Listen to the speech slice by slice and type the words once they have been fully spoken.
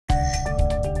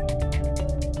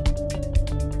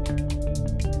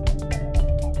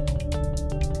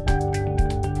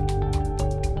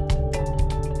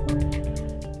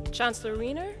Chancellor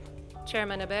Wiener,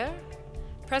 Chairman Hebert,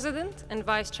 President and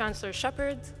Vice-Chancellor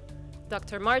Shepard,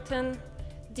 Dr. Martin,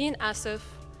 Dean Asif,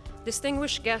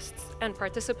 distinguished guests and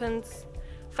participants,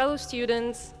 fellow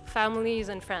students, families,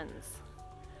 and friends.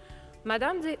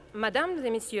 Mesdames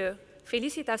et Messieurs,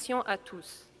 félicitations à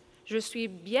tous. Je suis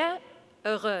bien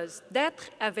heureuse d'être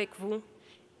avec vous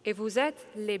et vous êtes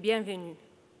les bienvenus.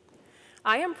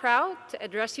 I am proud to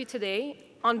address you today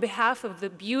on behalf of the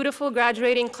beautiful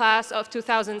graduating class of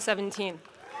 2017.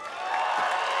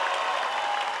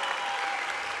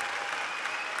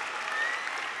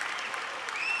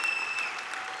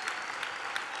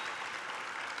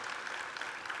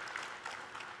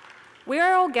 We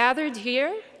are all gathered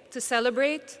here to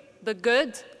celebrate the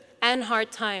good and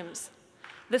hard times,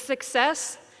 the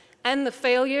success and the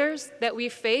failures that we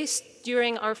faced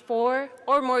during our 4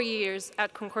 or more years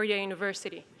at Concordia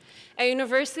University, a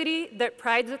university that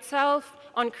prides itself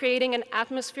on creating an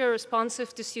atmosphere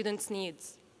responsive to students'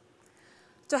 needs.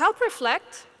 To help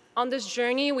reflect on this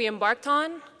journey we embarked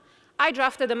on, I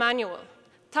drafted a manual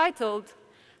titled,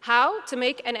 How to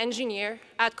Make an Engineer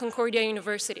at Concordia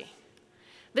University.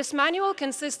 This manual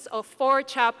consists of 4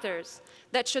 chapters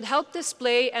that should help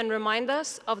display and remind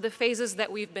us of the phases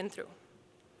that we've been through.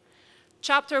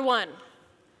 Chapter 1,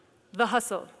 the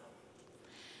hustle.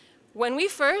 When we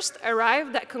first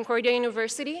arrived at Concordia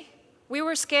University, we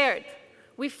were scared.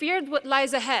 We feared what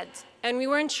lies ahead, and we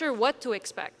weren't sure what to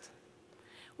expect.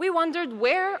 We wondered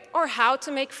where or how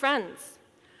to make friends.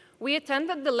 We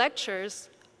attended the lectures,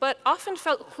 but often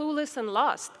felt clueless and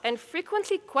lost, and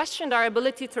frequently questioned our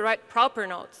ability to write proper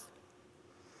notes.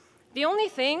 The only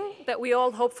thing that we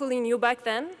all hopefully knew back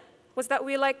then was that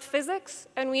we liked physics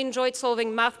and we enjoyed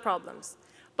solving math problems.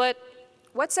 But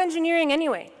what's engineering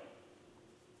anyway?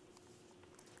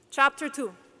 Chapter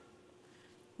 2,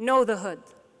 Know the Hood.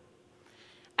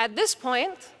 At this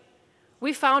point,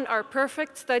 we found our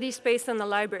perfect study space in the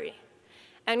library,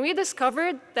 and we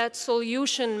discovered that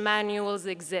solution manuals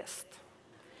exist.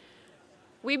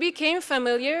 We became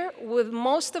familiar with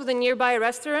most of the nearby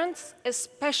restaurants,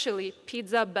 especially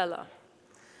Pizza Bella.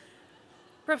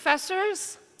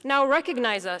 Professors now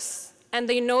recognize us, and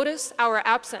they notice our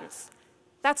absence.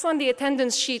 That's when the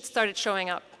attendance sheet started showing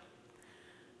up.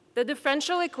 The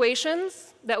differential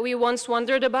equations that we once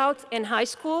wondered about in high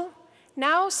school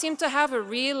now seem to have a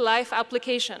real-life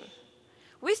application.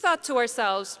 We thought to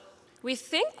ourselves, we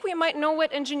think we might know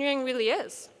what engineering really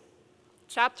is.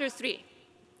 Chapter 3.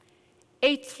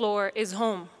 8th floor is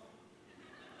home.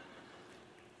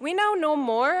 We now know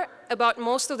more about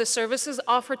most of the services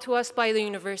offered to us by the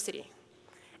university,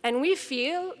 and we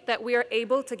feel that we are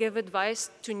able to give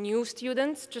advice to new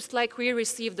students just like we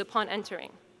received upon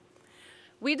entering.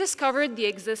 We discovered the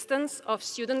existence of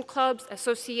student clubs,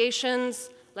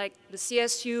 associations like the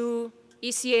CSU,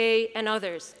 ECA, and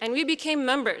others, and we became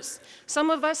members. Some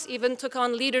of us even took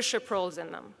on leadership roles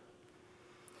in them.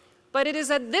 But it is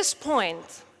at this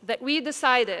point that we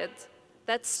decided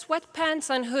that sweatpants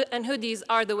and hoodies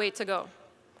are the way to go.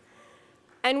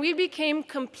 And we became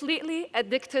completely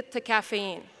addicted to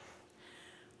caffeine.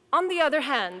 On the other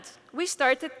hand, we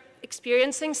started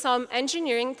experiencing some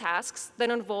engineering tasks that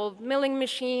involved milling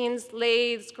machines,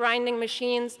 lathes, grinding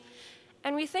machines,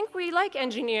 and we think we like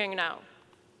engineering now.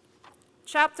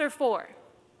 Chapter 4,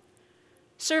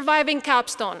 Surviving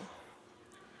Capstone.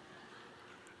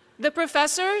 The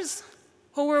professors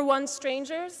who were once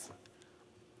strangers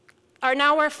are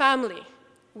now our family.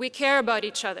 We care about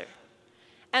each other.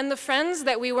 And the friends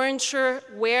that we weren't sure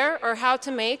where or how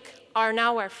to make are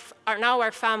now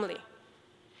our family.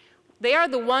 They are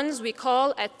the ones we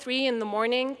call at 3 in the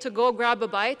morning to go grab a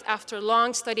bite after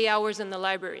long study hours in the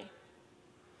library.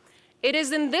 It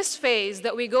is in this phase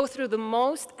that we go through the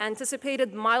most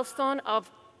anticipated milestone of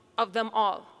them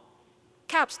all,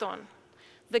 capstone.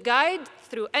 The guide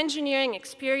through engineering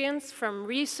experience from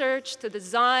research to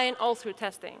design, all through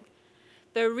testing.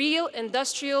 The real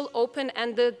industrial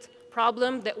open-ended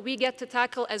problem that we get to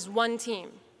tackle as one team.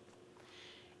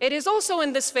 It is also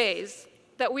in this phase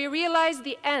that we realize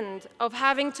the end of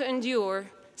having to endure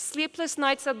sleepless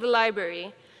nights at the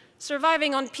library,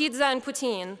 surviving on pizza and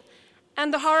poutine,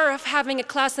 and the horror of having a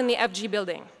class in the FG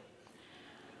building.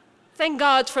 Thank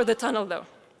God for the tunnel, though.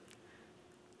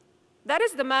 That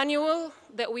is the manual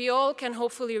that we all can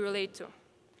hopefully relate to.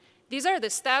 These are the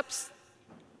steps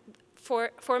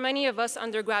for many of us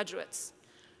undergraduates.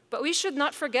 But we should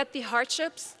not forget the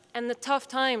hardships and the tough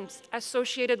times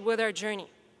associated with our journey.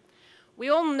 We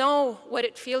all know what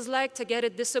it feels like to get a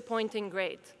disappointing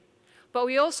grade. But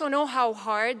we also know how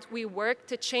hard we work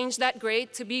to change that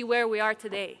grade to be where we are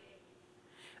today.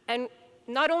 And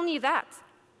not only that,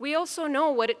 we also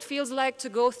know what it feels like to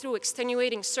go through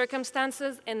extenuating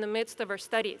circumstances in the midst of our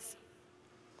studies.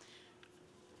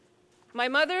 My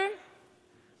mother,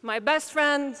 my best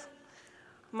friend,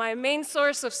 my main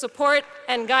source of support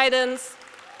and guidance,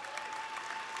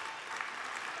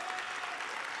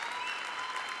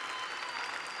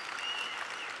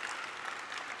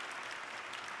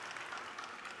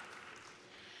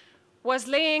 was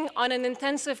laying on an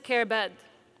intensive care bed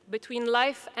between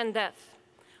life and death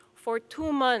for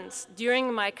 2 months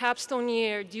during my capstone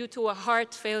year due to a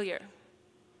heart failure.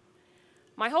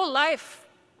 My whole life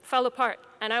fell apart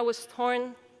and I was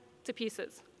torn to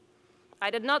pieces. I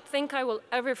did not think I will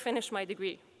ever finish my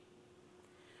degree.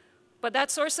 But that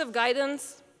source of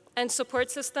guidance and support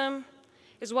system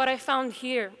is what I found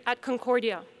here at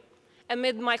Concordia,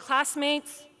 amid my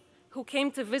classmates who came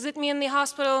to visit me in the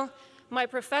hospital, my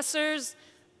professors,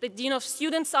 the Dean of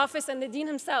Students' office, and the Dean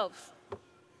himself.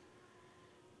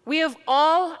 We have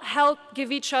all helped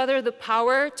give each other the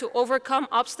power to overcome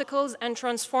obstacles and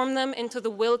transform them into the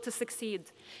will to succeed.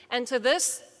 And to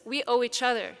this, we owe each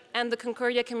other and the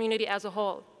Concordia community as a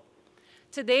whole.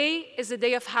 Today is a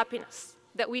day of happiness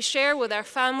that we share with our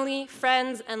family,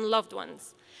 friends, and loved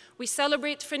ones. We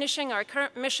celebrate finishing our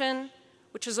current mission,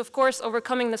 which is, of course,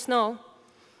 overcoming the snow.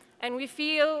 And we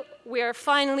feel we are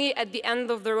finally at the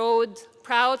end of the road,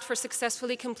 proud for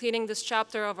successfully completing this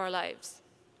chapter of our lives.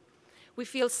 We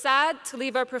feel sad to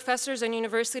leave our professors and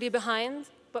university behind,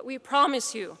 but we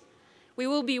promise you, we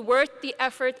will be worth the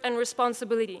effort and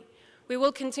responsibility. We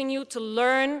will continue to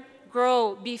learn,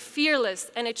 grow, be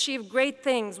fearless, and achieve great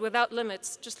things without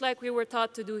limits, just like we were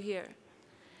taught to do here.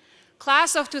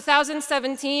 Class of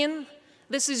 2017,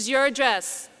 this is your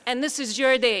dress, and this is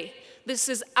your day. This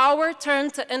is our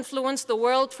turn to influence the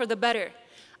world for the better.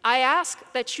 I ask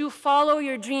that you follow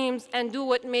your dreams and do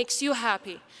what makes you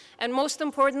happy, and most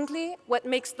importantly, what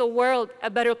makes the world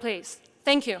a better place.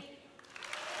 Thank you.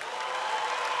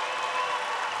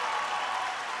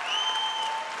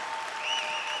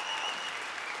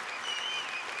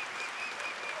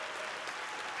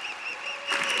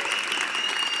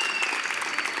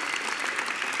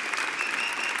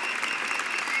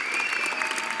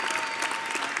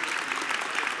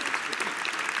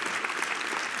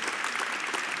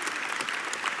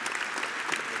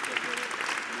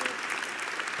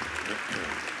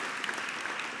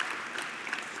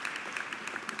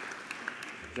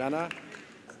 Jana,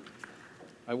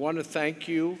 I want to thank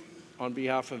you on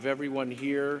behalf of everyone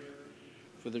here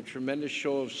for the tremendous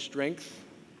show of strength,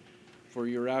 for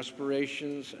your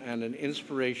aspirations, and an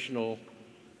inspirational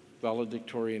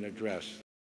valedictorian address.